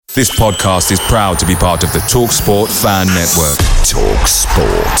This podcast is proud to be part of the TalkSport Fan Network.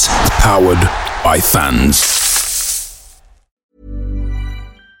 TalkSport. Powered by fans.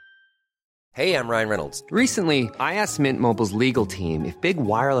 Hey, I'm Ryan Reynolds. Recently, I asked Mint Mobile's legal team if big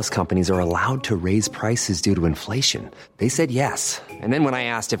wireless companies are allowed to raise prices due to inflation. They said yes. And then when I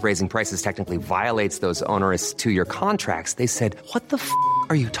asked if raising prices technically violates those onerous two-year contracts, they said, "What the f***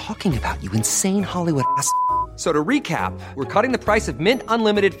 are you talking about, you insane Hollywood ass?" So to recap, we're cutting the price of Mint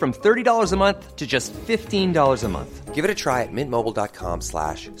Unlimited from $30 a month to just $15 a month. Give it a try at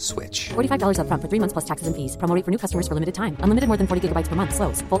mintmobile.com/switch. $45 up front for 3 months plus taxes and fees. Promo rate for new customers for limited time. Unlimited more than 40 gigabytes per month.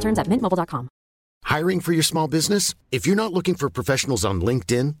 Slows full terms at mintmobile.com. Hiring for your small business? If you're not looking for professionals on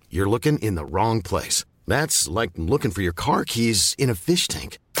LinkedIn, you're looking in the wrong place. That's like looking for your car keys in a fish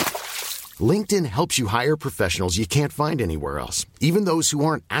tank. LinkedIn helps you hire professionals you can't find anywhere else, even those who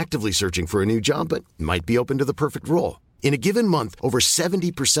aren't actively searching for a new job but might be open to the perfect role. In a given month, over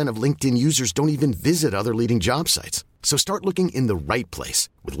 70% of LinkedIn users don't even visit other leading job sites. So start looking in the right place.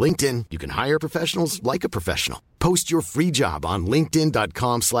 With LinkedIn, you can hire professionals like a professional. Post your free job on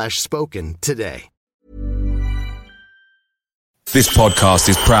linkedin.com/spoken today. This podcast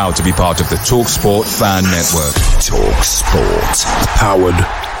is proud to be part of the TalkSport Fan Network. TalkSport. Powered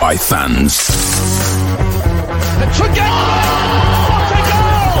by fans. The Tunde! What a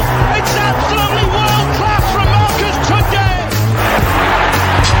goal! It's absolutely world class from Marcus Tunde!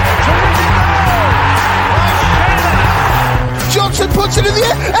 Johnson puts it in the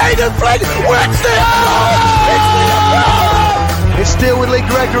air. Aidan Flynn wins the It's still with Lee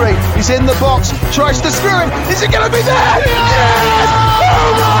Gregory. He's in the box. Tries to screw him. Is it going to be there? Yes!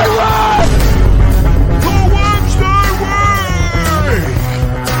 Oh my word! The Wednesday way!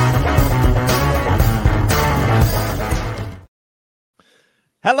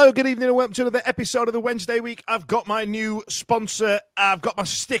 Hello, good evening and welcome to another episode of the Wednesday Week. I've got my new sponsor. I've got my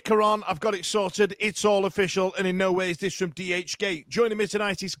sticker on. I've got it sorted. It's all official, and in no way is this from DHgate. Joining me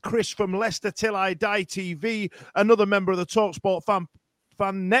tonight is Chris from Leicester Till I Die TV, another member of the TalkSport Fan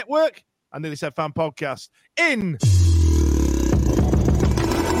Network. I nearly said fan podcast. In...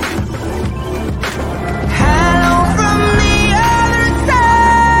 Hello from the other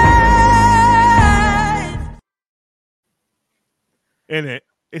side. In it.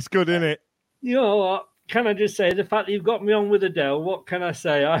 It's good, isn't it? You know what? Can I just say the fact that you've got me on with Adele? What can I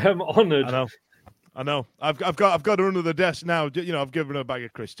say? I am honoured. I know. I've got her under the desk now. You know, I've given her a bag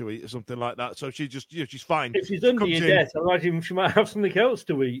of crisps to eat or something like that. So she just, she's fine. If she's under your desk, I imagine she might have something else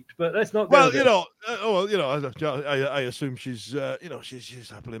to eat. But let's not. Well, I assume she's, she's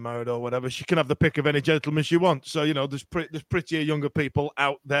happily married or whatever. She can have the pick of any gentleman she wants. So there's prettier younger people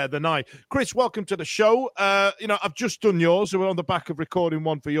out there than I. Chris, welcome to the show. I've just done yours, so we're on the back of recording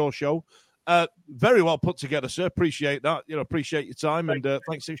one for your show. Very well put together, sir. Appreciate that. Appreciate your time.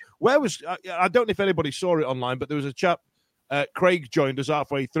 Thanks. Where was I don't know if anybody saw it online, but there was a chap, Craig joined us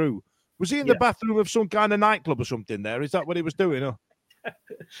halfway through. Was he in the bathroom of some kind of nightclub or something there? Is that what he was doing? Or?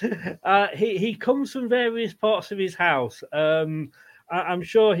 He comes from various parts of his house. I'm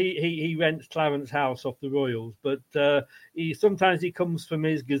sure he rents Clarence House off the Royals, but sometimes he comes from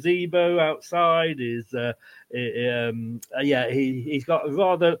his gazebo outside. He's got a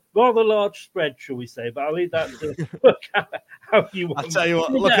rather large spread, shall we say? But I'll leave that to work out how you want. I tell you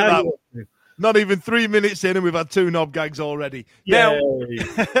what, look at that. Not even 3 minutes in, and we've had 2 knob gags already. Now,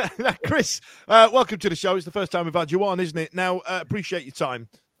 Chris, welcome to the show. It's the first time we've had you on, isn't it? Now, appreciate your time.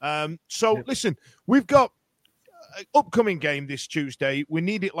 Listen, we've got upcoming game this Tuesday. We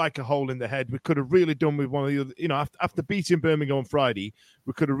need it like a hole in the head. We could have really done with one of the other, after beating Birmingham on Friday,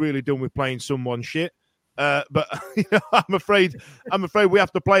 we could have really done with playing someone shit. But I'm afraid we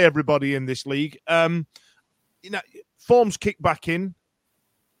have to play everybody in this league. Form's kicked back in.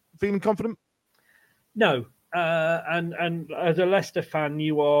 Feeling confident? No. And as a Leicester fan,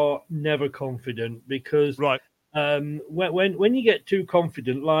 you are never confident because when you get too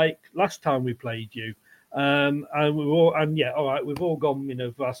confident, like last time we played you, we've all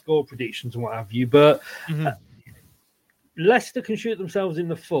gone, for our score predictions and what have you. But Leicester can shoot themselves in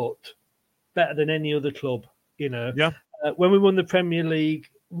the foot better than any other club. When we won the Premier League,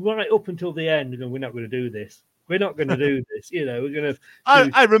 right up until the end, we're not going to do this. We're not going to do this. We're going to.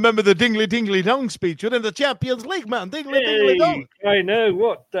 I remember the dingly dingly dong speech within the Champions League, man. Dingly dingly dong. I know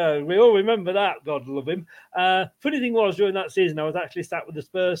what we all remember that. God love him. Funny thing was, during that season, I was actually sat with a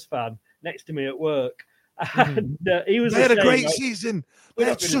Spurs fan next to me at work. And he was. They had a great season. They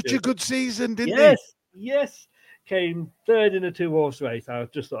had such a good season, didn't they? Yes. Came third in a 2-horse race. I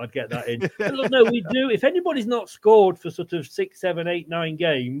just thought I'd get that in. But look, no, we do. If anybody's not scored for sort of 6, 7, 8, 9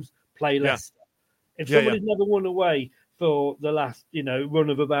 games, play Leicester. If somebody's never won away for the last,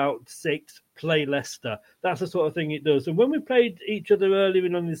 run of about 6, play Leicester. That's the sort of thing it does. And when we played each other earlier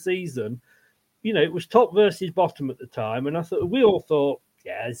in the season, it was top versus bottom at the time. And we all thought,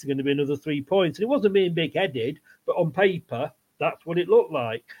 yeah, this is going to be another 3 points. And it wasn't being big-headed, but on paper, that's what it looked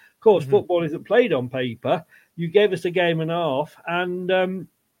like. Of course, football isn't played on paper. You gave us a game and a half, and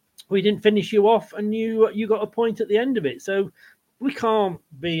we didn't finish you off, and you got a point at the end of it. So we can't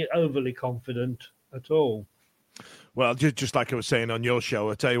be overly confident at all. Well, just like I was saying on your show,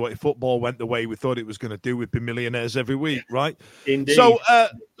 I tell you what, if football went the way we thought it was going to do, we'd be millionaires every week, right? Indeed. So,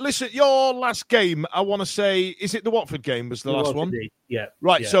 listen, your last game, I want to say, is it the Watford game was the last one? Indeed. Yeah.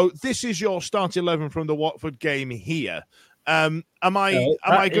 Right, yeah. so this is your start 11 from the Watford game here. Am I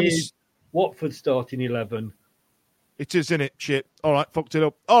going to... Watford starting 11. It is, isn't it? Shit. All right, fucked it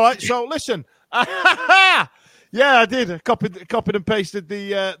up. All right, so listen. Yeah, I did. I copied and pasted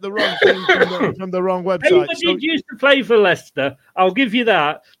the wrong thing from the wrong website. Anybody used to play for Leicester, I'll give you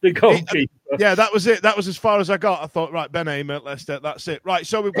that. The goalkeeper. Yeah, that was it. That was as far as I got. I thought, right, Ben Hamer at Leicester. That's it. Right,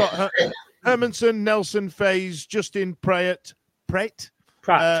 so we've got Hermanson, Nelson, Faze, Justin Pratt. Pratt's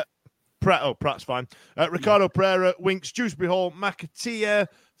fine. Ricardo Pereira, Winks, Dewsbury Hall, McAteer,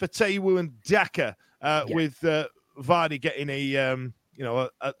 Fatewu, and Daka. With Vardy getting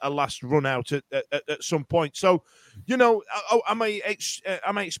a last run out at some point. So, am I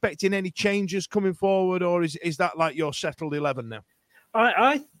expecting any changes coming forward, or is that like your settled 11 now?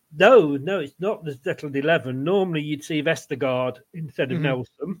 No, it's not the settled 11. Normally, you'd see Vestergaard instead of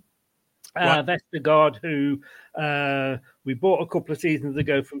Nelson. Right. Vestergaard, who we bought a couple of seasons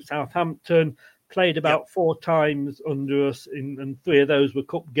ago from Southampton, played about 4 times under us, and 3 of those were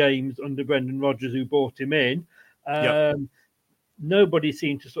cup games under Brendan Rodgers, who brought him in. Nobody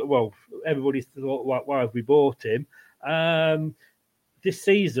seemed to everybody thought, why have we bought him? This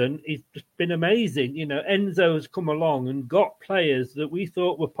season, he's just been amazing. Enzo's come along and got players that we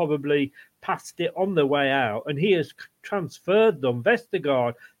thought were probably past it on their way out, and he has transferred them.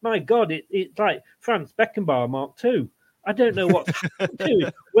 Vestergaard, my God, it's like Franz Beckenbauer Mark II. I don't know what's happened to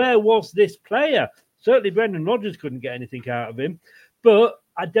him. Where was this player? Certainly Brendan Rodgers couldn't get anything out of him, but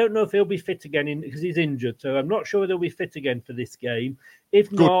I don't know if he'll be fit again because he's injured. So I'm not sure he'll be fit again for this game.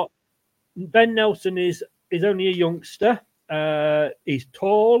 If not, Ben Nelson is only a youngster. He's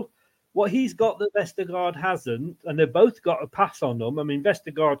tall. What he's got that Vestergaard hasn't, and they've both got a pass on them. I mean,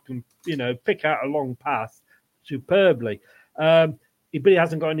 Vestergaard can, pick out a long pass superbly. But he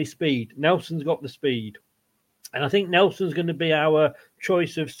hasn't got any speed. Nelson's got the speed. And I think Nelson's going to be our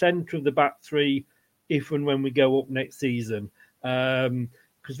choice of centre of the back 3 if and when we go up next season.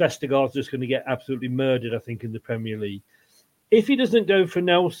 Because Vestergaard's just going to get absolutely murdered, I think, in the Premier League. If he doesn't go for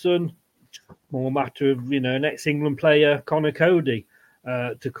Nelson, more matter of, an ex-England player, Connor Cody,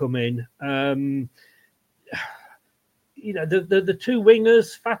 to come in. The 2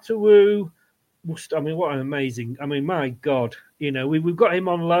 wingers, Fatewu, what an amazing... my God. We've got him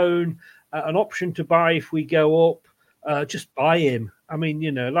on loan, an option to buy if we go up. Just buy him.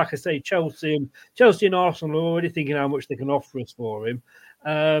 Like I say, Chelsea and Arsenal are already thinking how much they can offer us for him.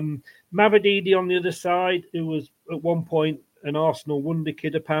 Mavididi on the other side, who was at one point an Arsenal wonder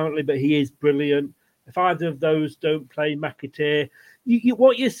kid apparently, but he is brilliant. If either of those don't play, McAteer,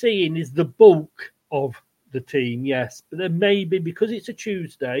 what you're seeing is the bulk of the team, yes. But there may be, because it's a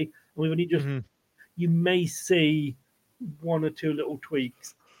Tuesday, and we've only just, you may see 1 or 2 little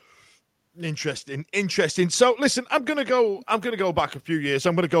tweaks. Interesting. So listen, I'm gonna go back a few years.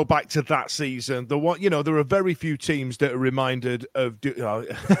 I'm gonna go back to that season. The one, there are very few teams that are reminded of.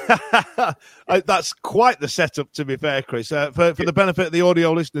 That's quite the setup, to be fair, Chris. For the benefit of the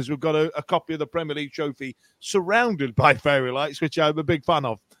audio listeners, we've got a copy of the Premier League trophy surrounded by fairy lights, which I'm a big fan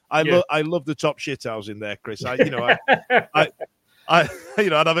of. I love the top shithouse in there, Chris. I'd have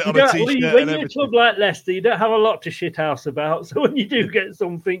it on a t-shirt. When you're a club like Leicester, you don't have a lot to shithouse about. So when you do get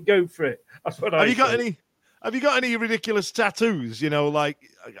something, go for it. That's what Have you got any ridiculous tattoos? I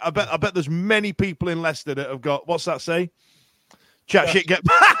bet there's many people in Leicester that have got. What's that say? Chat shit, get.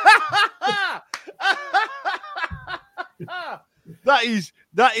 That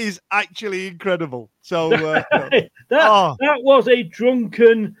is actually incredible. So that was a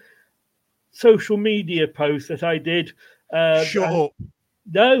drunken social media post that I did. Shut up.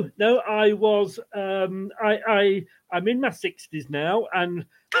 No, I was. I'm in my 60s now, and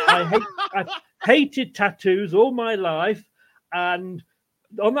I hated tattoos all my life. And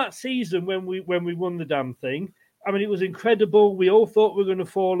on that season when we won the damn thing, it was incredible. We all thought we were going to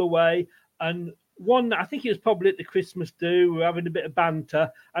fall away. And I think it was probably at the Christmas do. We were having a bit of banter,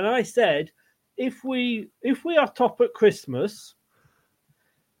 and I said, if we are top at Christmas,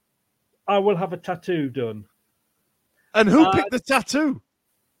 I will have a tattoo done. And who picked the tattoo?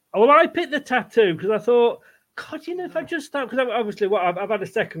 Well, I picked the tattoo because I thought, God, if I just start, because obviously I've had a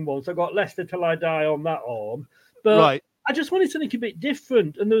second one, so I got Leicester Till I Die on that arm. But I just wanted something a bit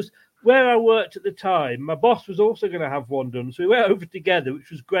different. And there was where I worked at the time, my boss was also going to have one done. So we went over together,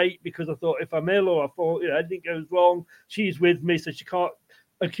 which was great because I thought if I'm ill or I thought anything goes wrong, she's with me, so she can't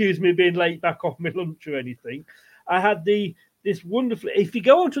accuse me of being late back off my lunch or anything. I had this wonderful. If you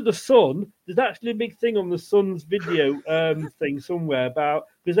go onto the Sun, there's actually a big thing on the Sun's video thing somewhere about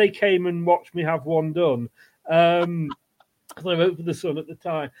because they came and watched me have one done. Because I wrote for the Sun at the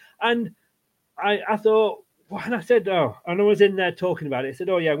time, and I thought. And I said, and I was in there talking about it. I said,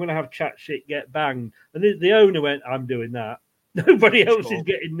 I'm going to have chat shit get banged. And the owner went, I'm doing that. Nobody else is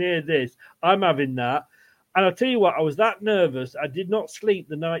getting near this. I'm having that. And I'll tell you what, I was that nervous. I did not sleep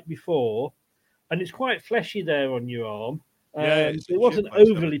the night before. And it's quite fleshy there on your arm. It wasn't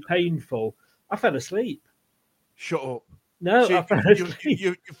overly painful. I fell asleep. Shut up. No, you've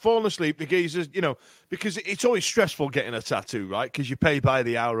fallen asleep because it's always stressful getting a tattoo, right? Because you pay by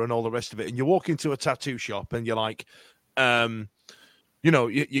the hour and all the rest of it. And you walk into a tattoo shop and you're like, you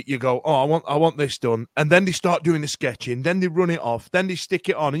go, I want this done. And then they start doing the sketching. Then they run it off. Then they stick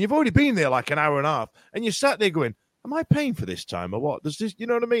it on. And you've already been there like an hour and a half. And you sat there going, am I paying for this time or what? Does this, you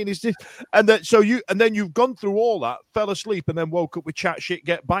know what I mean? Is this, and then you've gone through all that, fell asleep, and then woke up with chat shit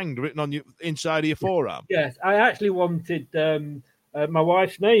get banged written on your inside of your forearm. Yes, I actually wanted my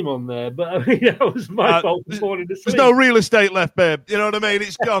wife's name on there, but I mean that was my fault for falling asleep. There's no real estate left, babe. You know what I mean?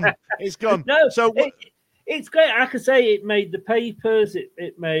 It's gone. It's gone. No, so it's great. I could say it made the papers.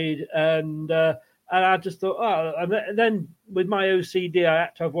 It made and I just thought, and then with my OCD, I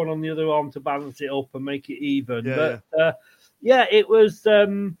had to have one on the other arm to balance it up and make it even. It was.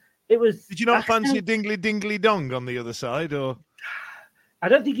 Did you not fancy a dingly dingly dong on the other side, or? I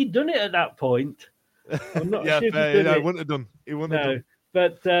don't think he'd done it at that point. I'm not sure if he wouldn't have done. He wouldn't have done.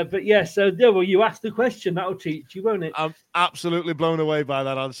 But yeah, so well, you asked the question, that'll teach you, won't it? I'm absolutely blown away by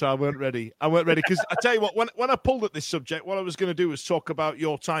that answer. I weren't ready because I tell you what, when I pulled at this subject, what I was going to do was talk about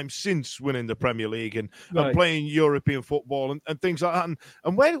your time since winning the Premier League and playing European football and things like that.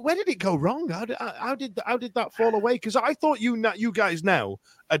 And where did it go wrong? How did that fall away? Because I thought you guys now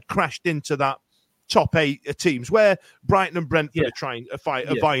had crashed into that top 8 teams where Brighton and Brentford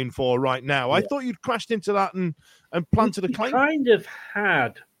are vying for right now. I thought you'd crashed into that and planted a claim. Kind of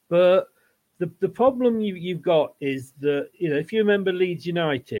had, but the problem you've got is that, if you remember Leeds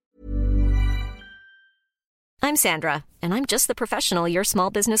United. I'm Sandra, and I'm just the professional your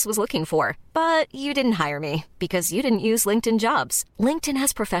small business was looking for. But you didn't hire me because you didn't use LinkedIn Jobs. LinkedIn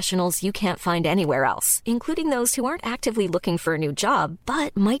has professionals you can't find anywhere else, including those who aren't actively looking for a new job,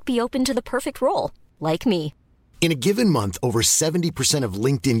 but might be open to the perfect role, like me. In a given month, over 70% of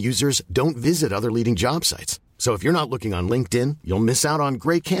LinkedIn users don't visit other leading job sites. So if you're not looking on LinkedIn, you'll miss out on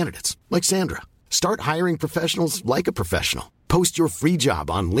great candidates like Sandra. Start hiring professionals like a professional. Post your free job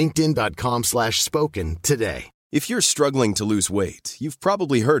on linkedin.com/spoken today. If you're struggling to lose weight, you've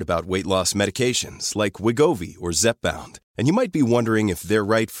probably heard about weight loss medications like Wegovy or Zepbound, and you might be wondering if they're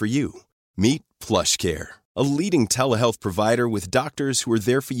right for you. Meet PlushCare, a leading telehealth provider with doctors who are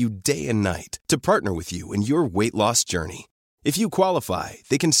there for you day and night to partner with you in your weight loss journey. If you qualify,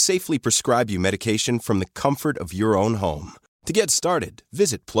 they can safely prescribe you medication from the comfort of your own home. To get started,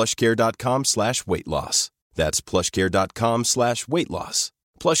 visit plushcare.com/weight-loss. That's plushcare.com/weight-loss.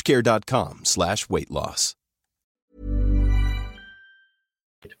 plushcare.com/weight-loss.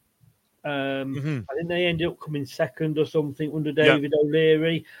 I think they ended up coming second or something under David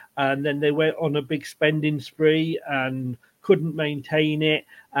O'Leary, and then they went on a big spending spree and couldn't maintain it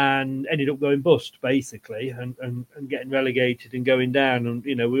and ended up going bust basically and getting relegated and going down, and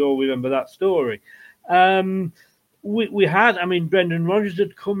we all remember that story. We had, Brendan Rodgers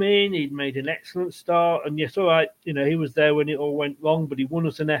had come in, he'd made an excellent start, and yes, all right, he was there when it all went wrong, but he won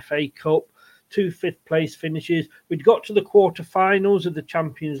us an FA Cup, 2 fifth-place finishes. We'd got to the quarter-finals of the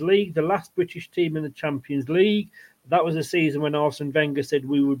Champions League, the last British team in the Champions League. That was a season when Arsene Wenger said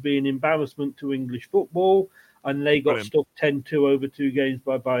we would be an embarrassment to English football, and they got stuck 10-2 over 2 games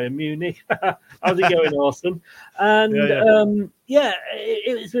by Bayern Munich. How's it going, Arsene? And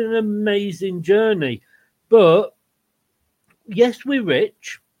it's been an amazing journey. But yes, we're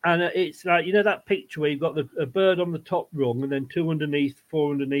rich. And it's like, that picture where you've got a bird on the top rung and then 2 underneath,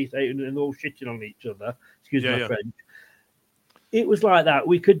 4 underneath, 8 underneath, and all shitting on each other. Excuse my French. It was like that.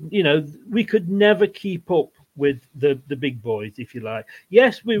 We could never keep up with the big boys, if you like.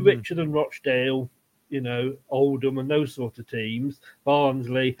 Yes, we're richer than Rochdale, Oldham and those sort of teams,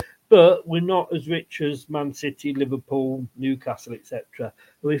 Barnsley, but we're not as rich as Man City, Liverpool, Newcastle, etc.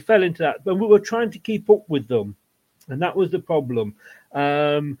 We fell into that. But we were trying to keep up with them. And that was the problem.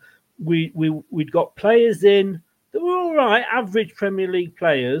 We'd got players in that were all right, average Premier League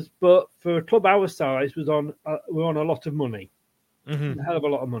players, but for a club our size, we're on a lot of money, a hell of a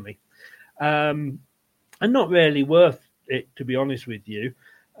lot of money, and not really worth it, to be honest with you.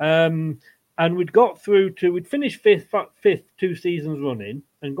 And we'd finished fifth 2 seasons running,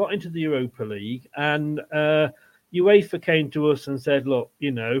 and got into the Europa League, and UEFA came to us and said, "Look,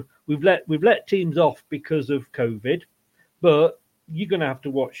 we've let teams off because of COVID, but you're going to have to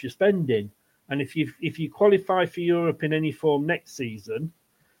watch your spending. And if you qualify for Europe in any form next season,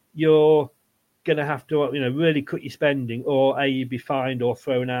 you're going to have to really cut your spending, or you'd be fined or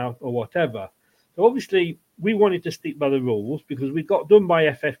thrown out or whatever." So obviously we wanted to stick by the rules because we got done by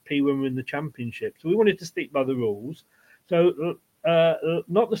FFP when we were in the Championship. So we wanted to stick by the rules. So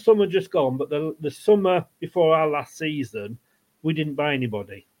not the summer just gone, but the summer before our last season, we didn't buy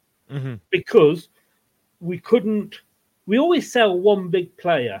anybody because we couldn't. We always sell one big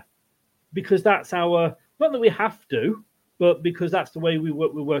player because that's not that we have to, but because that's the way we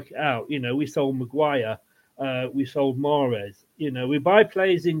work it out. We sold Maguire, we sold Mahrez. We buy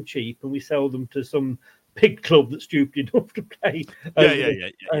players in cheap and we sell them to some big club that's stupid enough to play.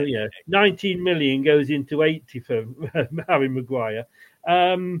 19 million goes into 80 for Harry Maguire.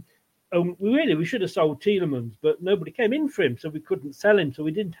 We should have sold Tielemans, but nobody came in for him, so we couldn't sell him. So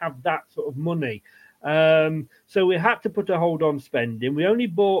we didn't have that sort of money. So we had to put a hold on spending. We only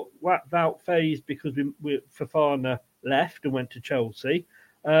bought Wout Faes because Fofana left and went to Chelsea.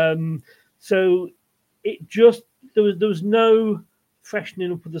 So it just there was no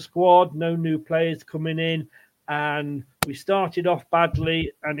freshening up of the squad, no new players coming in, and we started off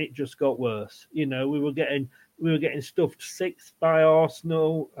badly, and it just got worse. We were getting stuffed 6 by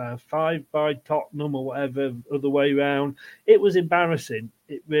Arsenal, 5 by Tottenham, or whatever other way round. It was embarrassing.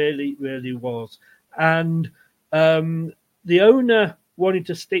 It really, really was. And the owner wanted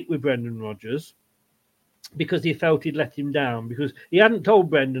to stick with Brendan Rodgers because he felt he'd let him down, because he hadn't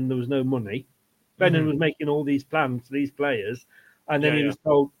told Brendan there was no money. Brendan was making all these plans for these players, and then he was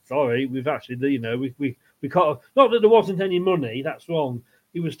told, "Sorry, we've actually, we can't." Not that there wasn't any money. That's wrong.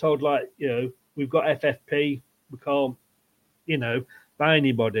 He was told, we've got FFP, we can't, buy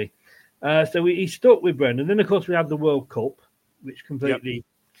anybody. So he stuck with Brendan. Then, of course, we had the World Cup, which completely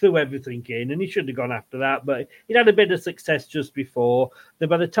threw everything in, and he should have gone after that. But he'd had a bit of success just before. Then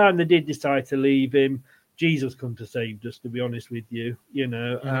by the time they did decide to leave him, Jesus come to save us, to be honest with you,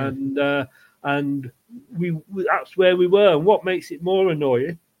 and we that's where we were. And what makes it more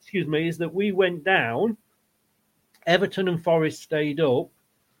annoying, is that we went down, Everton and Forest stayed up,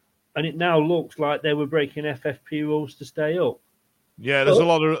 and it now looks like they were breaking FFP rules to stay up. Yeah, there's a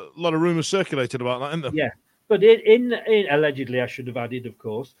lot of rumours circulated about that, isn't there? Yeah, but in allegedly, I should have added, of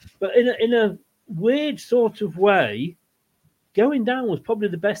course, but in a weird sort of way, going down was probably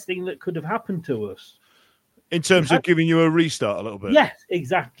the best thing that could have happened to us. In terms of giving you a restart a little bit? Yes,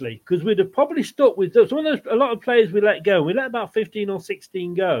 exactly. Because we'd have probably stuck with a lot of players we let go. We let about 15 or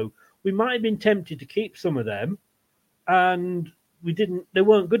 16 go. We might have been tempted to keep some of them, and we didn't. They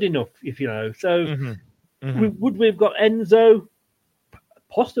weren't good enough, So would we have got Enzo?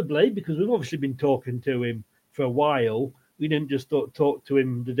 Possibly, because we've obviously been talking to him for a while. We didn't just talk to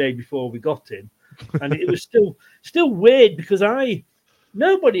him the day before we got him. And it was still weird because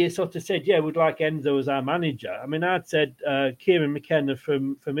nobody has sort of said, yeah, we'd like Enzo as our manager. I mean, I'd said Kieran McKenna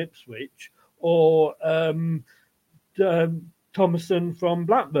from Ipswich, or Thomason from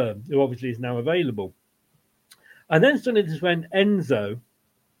Blackburn, who obviously is now available. And then suddenly this went Enzo,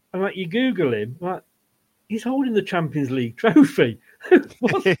 and you Google him, he's holding the Champions League trophy.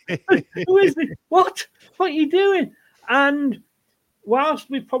 Who is he? What are you doing? And whilst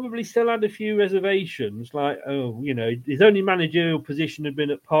we probably still had a few reservations, his only managerial position had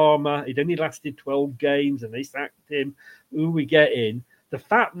been at Parma. He'd only lasted 12 games and they sacked him. Who we get in? The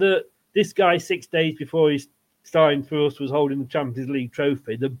fact that this guy 6 days before he signed for us was holding the Champions League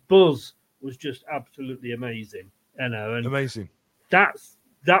trophy, the buzz was just absolutely amazing. And amazing.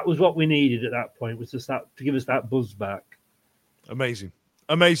 That was what we needed at that point, was to give us that buzz back. Amazing.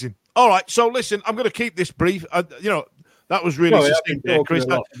 All right, so listen, I'm going to keep this brief. That was really succinct there, Chris.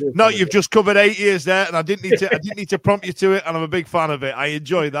 You've just covered 8 years there, and I didn't need to prompt you to it, and I'm a big fan of it. I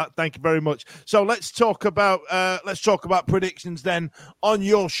enjoy that. Thank you very much. So let's talk about predictions then. On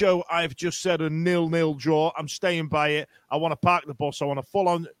your show, I've just said a 0-0 draw. I'm staying by it. I want to park the bus. I want a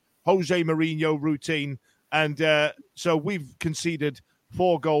full-on Jose Mourinho routine, and so we've conceded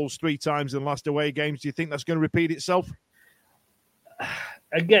 4 goals 3 times in the last away games. Do you think that's going to repeat itself?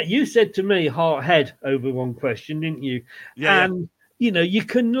 Again, you said to me heart head over one question, didn't you? Yeah. And you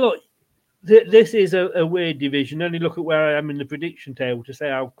can look. this is a weird division. Only look at where I am in the prediction table to say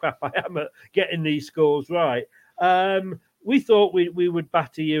how crap I am at getting these scores right. We thought we would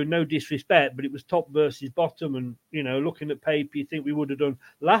batter you, no disrespect, but it was top versus bottom. And, looking at paper, you think we would have done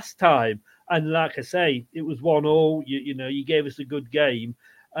last time. And like I say, it was 1-1. You gave us a good game.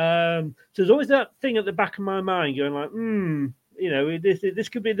 So there's always that thing at the back of my mind going like, this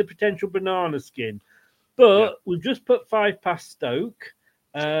could be the potential banana skin. But we've just put 5 past Stoke.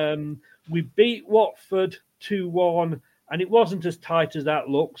 We beat Watford 2-1. And it wasn't as tight as that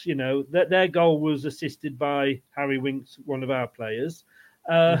looks, that their goal was assisted by Harry Winks, one of our players.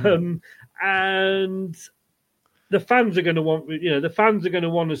 And the fans are going to want,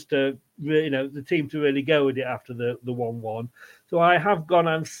 us to, the team to really go with it after the 1-1. So I have gone,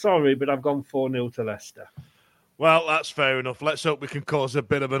 I'm sorry, but I've gone 4-0 to Leicester. Well, that's fair enough. Let's hope we can cause a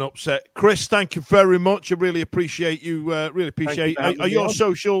bit of an upset. Chris, thank you very much. I really appreciate you. Are your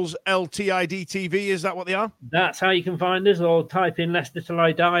socials LTIDTV? Is that what they are? That's how you can find us, or type in Leicester Till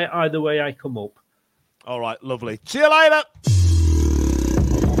I Die. Either way, I come up. All right, lovely. See you later.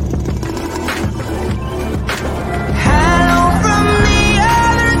 Hello from the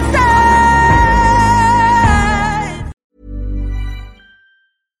other side.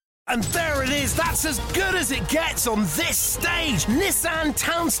 And there it is, that's as good as it gets on this stage. Nissan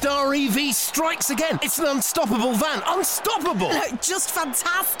Townstar EV strikes again. It's an unstoppable van, unstoppable. Look, just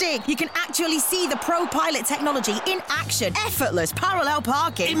fantastic. You can actually see the Pro Pilot technology in action. Effortless parallel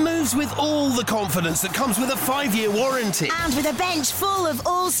parking. It moves with all the confidence that comes with a 5-year warranty. And with a bench full of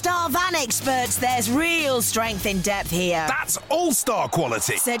all-star van experts, there's real strength in depth here. That's all-star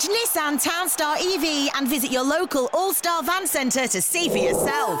quality. Search Nissan Townstar EV and visit your local all-star van centre to see for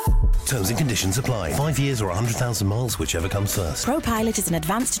yourself. Terms and conditions apply. 5 years or 100,000 miles, whichever comes first. ProPilot is an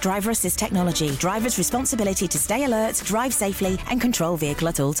advanced driver assist technology. Driver's responsibility to stay alert, drive safely, and control vehicle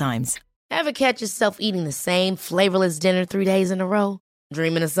at all times. Ever catch yourself eating the same flavorless dinner 3 days in a row?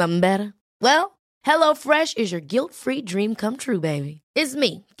 Dreaming of something better? Well, HelloFresh is your guilt-free dream come true, baby. It's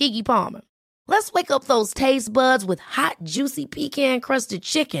me, Keke Palmer. Let's wake up those taste buds with hot, juicy pecan-crusted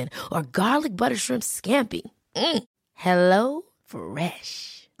chicken or garlic butter shrimp scampi. Hello Fresh.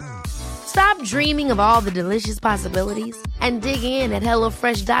 Stop dreaming of all the delicious possibilities and dig in at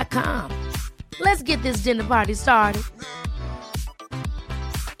HelloFresh.com. Let's get this dinner party started.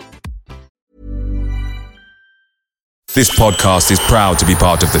 This podcast is proud to be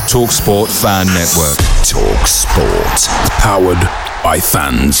part of the TalkSport Fan Network. TalkSport. Powered by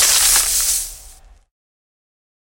fans.